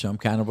if he's some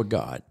kind of a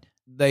god.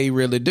 They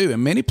really do.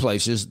 In many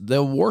places,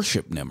 they'll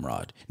worship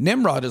Nimrod.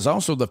 Nimrod is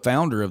also the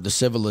founder of the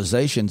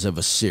civilizations of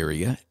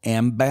Assyria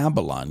and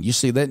Babylon. You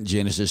see that in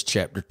Genesis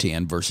chapter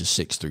 10, verses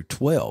 6 through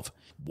 12.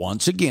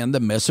 Once again, the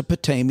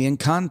Mesopotamian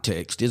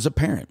context is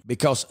apparent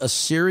because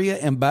Assyria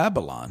and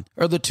Babylon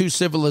are the two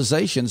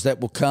civilizations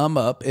that will come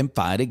up and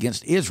fight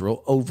against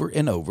Israel over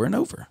and over and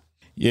over.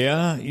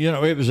 Yeah, you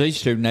know, it was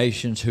these two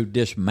nations who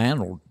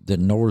dismantled the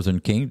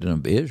northern kingdom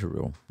of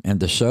Israel and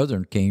the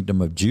southern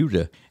kingdom of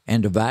Judah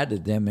and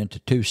divided them into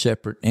two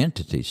separate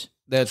entities.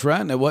 That's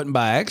right, and it wasn't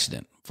by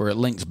accident, for it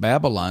links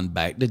Babylon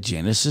back to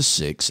Genesis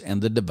 6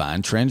 and the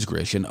divine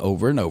transgression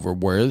over and over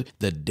where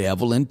the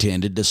devil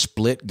intended to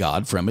split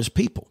God from his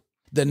people.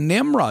 The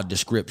Nimrod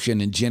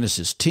description in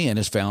Genesis 10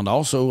 is found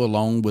also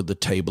along with the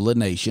Table of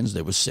Nations.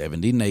 There were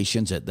 70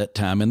 nations at that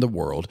time in the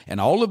world, and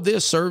all of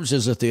this serves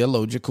as a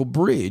theological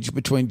bridge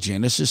between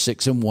Genesis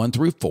 6 and 1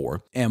 through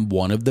 4 and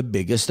one of the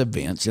biggest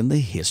events in the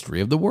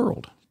history of the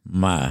world.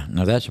 My,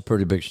 now that's a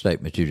pretty big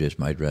statement you just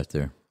made right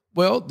there.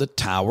 Well, the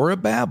Tower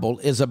of Babel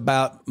is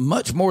about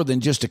much more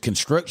than just a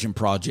construction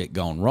project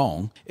gone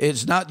wrong.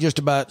 It's not just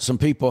about some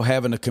people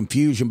having a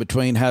confusion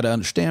between how to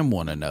understand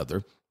one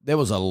another. There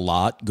was a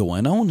lot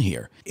going on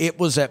here. It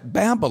was at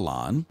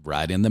Babylon,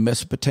 right in the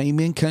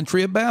Mesopotamian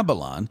country of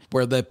Babylon,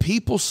 where the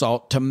people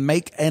sought to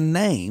make a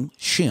name,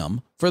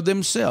 Shem, for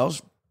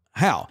themselves.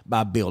 How?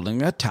 By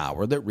building a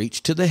tower that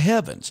reached to the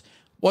heavens.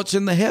 What's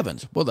in the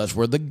heavens? Well, that's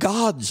where the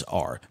gods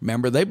are.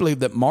 Remember, they believed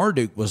that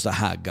Marduk was the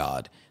high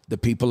god. The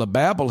people of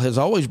Babel has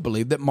always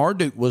believed that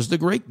Marduk was the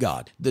great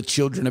god. The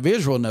children of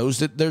Israel knows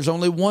that there's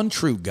only one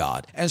true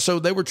God. And so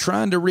they were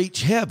trying to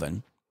reach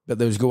heaven, but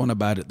they was going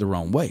about it the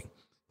wrong way.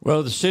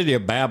 Well, the city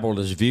of Babel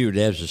is viewed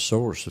as a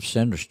source of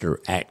sinister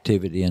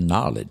activity and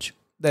knowledge.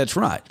 That's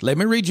right. Let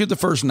me read you the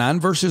first 9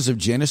 verses of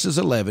Genesis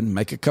 11,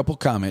 make a couple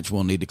comments.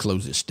 We'll need to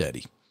close this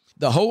study.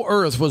 The whole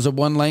earth was of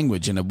one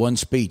language and of one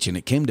speech, and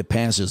it came to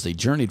pass as they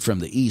journeyed from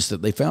the east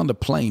that they found a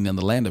plain in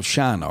the land of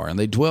Shinar, and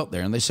they dwelt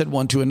there, and they said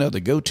one to another,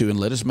 Go to, and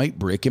let us make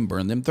brick and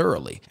burn them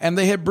thoroughly. And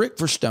they had brick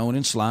for stone,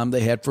 and slime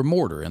they had for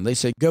mortar. And they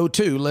said, Go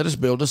to, let us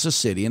build us a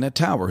city and a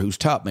tower, whose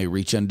top may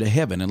reach unto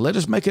heaven, and let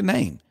us make a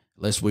name,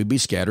 lest we be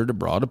scattered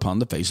abroad upon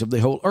the face of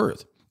the whole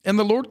earth. And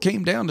the Lord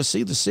came down to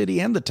see the city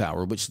and the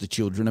tower which the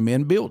children of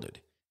men builded.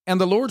 And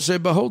the Lord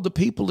said, Behold, the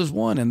people is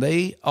one, and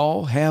they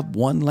all have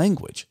one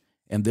language.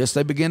 And this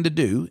they began to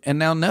do, and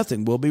now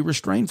nothing will be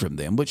restrained from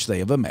them which they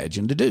have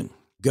imagined to do.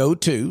 Go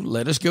to,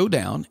 let us go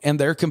down, and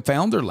there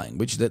confound their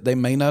language, that they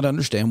may not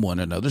understand one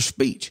another's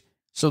speech.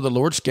 So the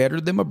Lord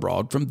scattered them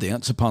abroad from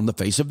thence upon the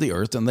face of the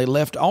earth, and they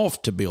left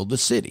off to build the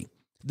city.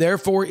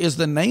 Therefore is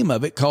the name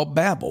of it called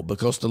Babel,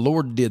 because the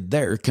Lord did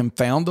there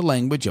confound the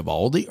language of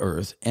all the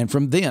earth, and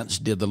from thence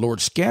did the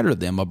Lord scatter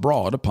them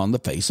abroad upon the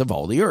face of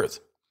all the earth.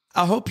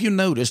 I hope you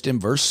noticed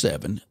in verse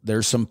 7,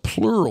 there's some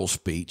plural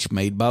speech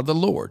made by the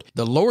Lord.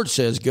 The Lord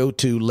says, Go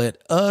to,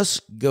 let us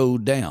go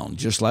down,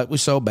 just like we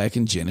saw back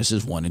in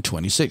Genesis 1 and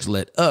 26.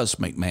 Let us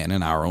make man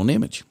in our own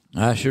image.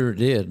 I sure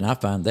did, and I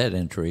find that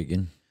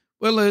intriguing.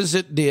 Well, as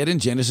it did in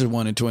Genesis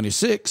 1 and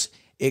 26,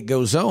 it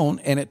goes on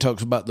and it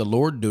talks about the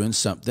Lord doing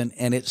something,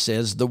 and it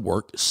says the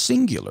work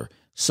singular.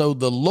 So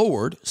the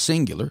Lord,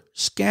 singular,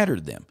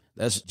 scattered them.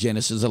 That's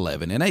Genesis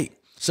 11 and 8.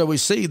 So we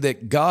see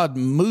that God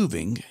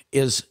moving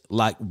is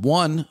like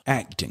one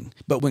acting.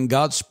 But when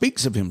God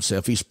speaks of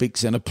himself, he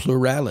speaks in a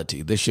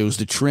plurality. This shows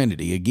the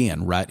Trinity,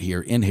 again, right here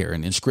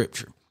inherent in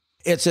Scripture.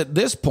 It's at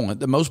this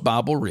point that most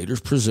Bible readers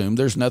presume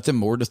there's nothing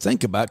more to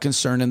think about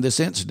concerning this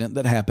incident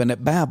that happened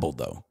at Babel,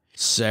 though.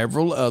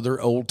 Several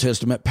other Old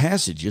Testament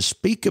passages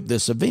speak of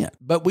this event,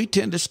 but we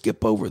tend to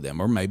skip over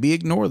them or maybe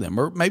ignore them,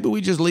 or maybe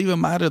we just leave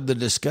them out of the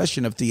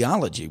discussion of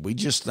theology. We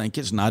just think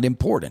it's not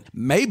important.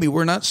 Maybe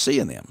we're not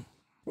seeing them.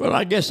 Well,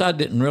 I guess I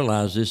didn't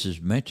realize this is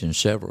mentioned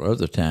several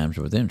other times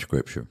within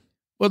Scripture.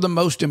 Well, the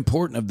most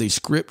important of these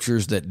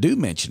scriptures that do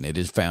mention it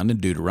is found in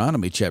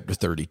Deuteronomy chapter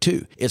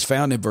 32. It's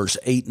found in verse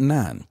 8 and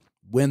 9.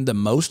 When the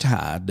Most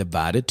High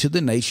divided to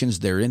the nations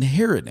their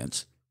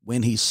inheritance,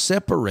 when he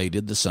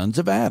separated the sons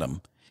of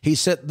Adam, he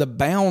set the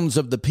bounds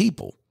of the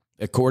people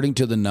according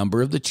to the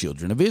number of the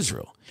children of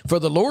Israel. For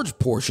the Lord's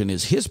portion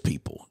is his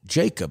people.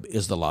 Jacob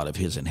is the lot of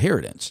his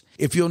inheritance.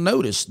 If you'll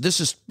notice,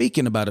 this is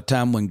speaking about a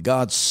time when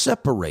God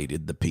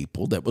separated the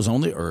people that was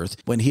on the earth,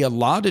 when he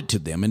allotted to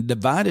them and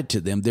divided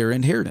to them their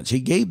inheritance. He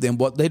gave them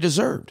what they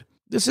deserved.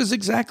 This is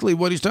exactly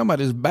what he's talking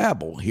about is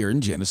Babel here in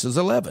Genesis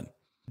 11.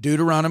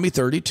 Deuteronomy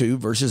 32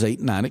 verses 8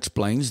 and 9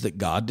 explains that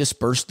God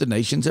dispersed the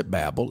nations at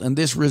Babel, and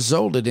this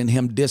resulted in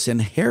him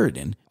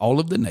disinheriting all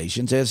of the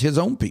nations as his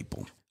own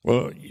people.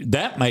 Well,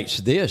 that makes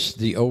this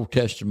the Old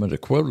Testament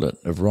equivalent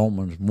of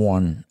Romans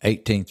 1,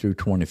 18 through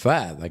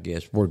 25, I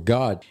guess, where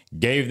God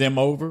gave them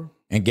over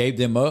and gave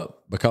them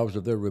up because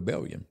of their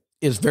rebellion.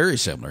 It's very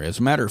similar. As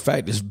a matter of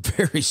fact, it's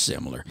very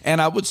similar.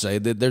 And I would say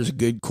that there's a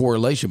good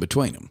correlation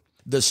between them.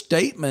 The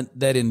statement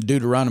that in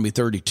Deuteronomy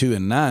 32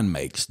 and 9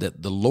 makes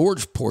that the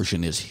Lord's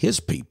portion is his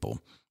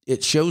people,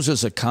 it shows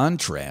us a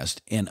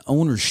contrast in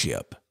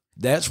ownership.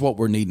 That's what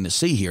we're needing to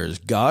see here is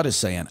God is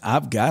saying,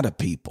 I've got a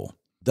people.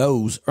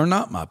 Those are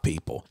not my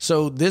people.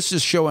 So this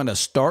is showing a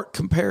stark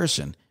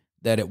comparison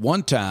that at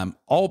one time,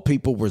 all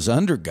people was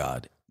under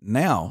God.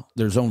 Now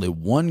there's only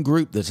one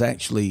group that's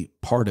actually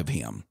part of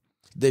him.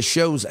 This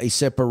shows a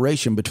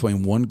separation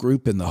between one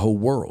group and the whole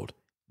world.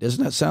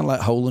 Doesn't that sound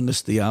like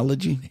holiness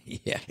theology?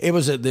 Yeah. It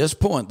was at this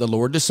point the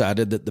Lord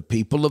decided that the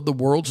people of the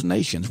world's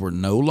nations were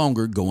no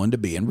longer going to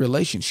be in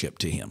relationship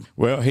to him.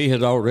 Well, he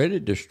had already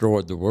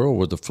destroyed the world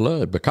with a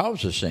flood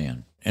because of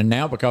sin. And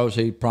now because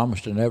he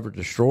promised to never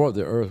destroy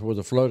the earth with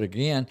a flood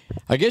again,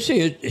 I guess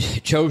he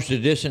chose to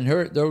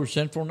disinherit those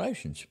sinful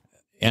nations.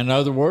 In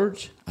other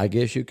words, I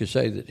guess you could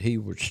say that he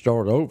would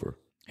start over.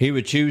 He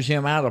would choose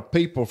him out of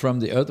people from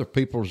the other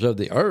peoples of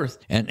the earth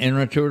and enter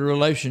into a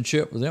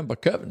relationship with them by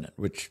covenant,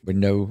 which we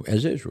know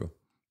as Israel.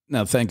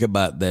 Now think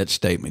about that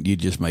statement you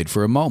just made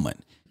for a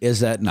moment.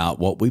 Is that not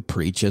what we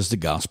preach as the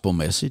gospel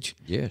message?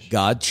 Yes.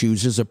 God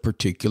chooses a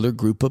particular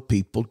group of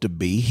people to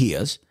be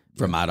his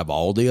from out of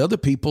all the other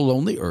people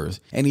on the earth,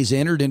 and he's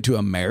entered into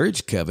a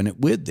marriage covenant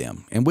with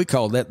them, and we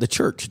call that the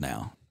church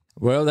now.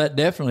 Well, that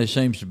definitely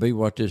seems to be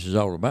what this is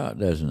all about,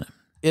 doesn't it?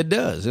 It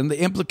does, and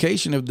the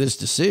implication of this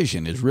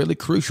decision is really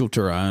crucial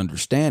to our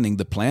understanding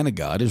the plan of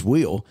God, his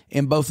will,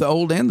 in both the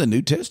Old and the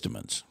New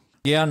Testaments.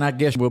 Yeah, and I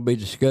guess we'll be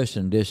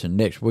discussing this in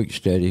next week's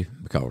study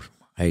because,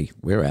 Hey,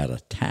 we're out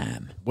of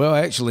time. Well,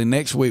 actually,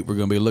 next week we're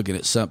going to be looking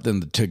at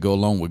something to go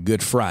along with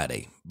Good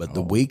Friday. But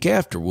the week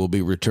after, we'll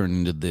be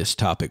returning to this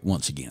topic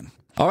once again.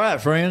 All right,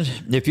 friends,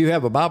 if you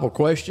have a Bible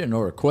question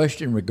or a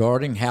question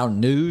regarding how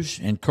news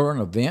and current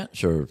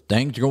events or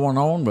things going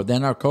on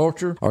within our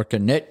culture are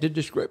connected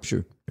to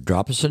Scripture,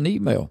 drop us an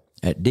email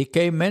at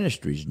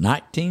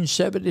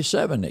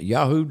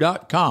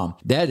dkministries1977@yahoo.com.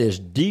 That is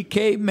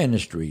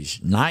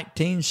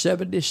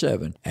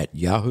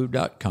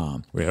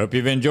dkministries1977@yahoo.com. We hope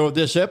you've enjoyed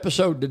this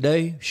episode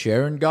today,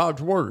 sharing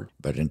God's Word.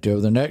 But until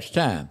the next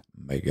time,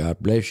 may God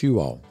bless you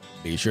all.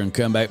 Be sure and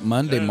come back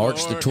Monday,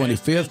 March the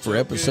 25th for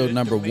episode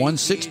number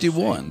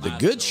 161, The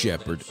Good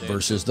Shepherd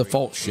versus the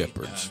False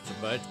Shepherds.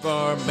 But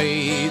for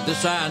me,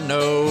 this I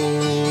know,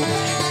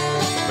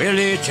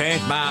 really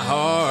changed my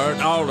heart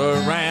all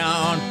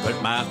around.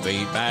 Put my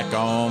feet back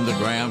on the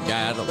ground,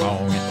 got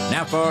along.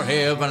 Now for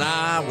heaven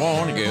I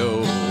want to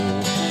go.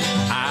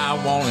 I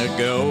want to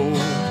go.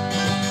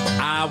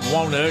 I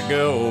want to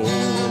go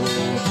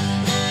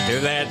to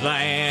that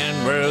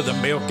land where the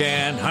milk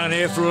and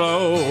honey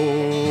flow.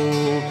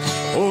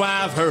 Oh,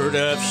 I've heard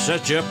of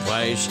such a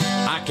place.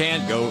 I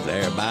can't go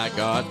there by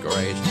God's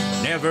grace.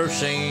 Never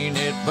seen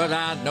it, but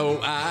I know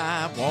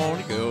I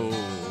want to go.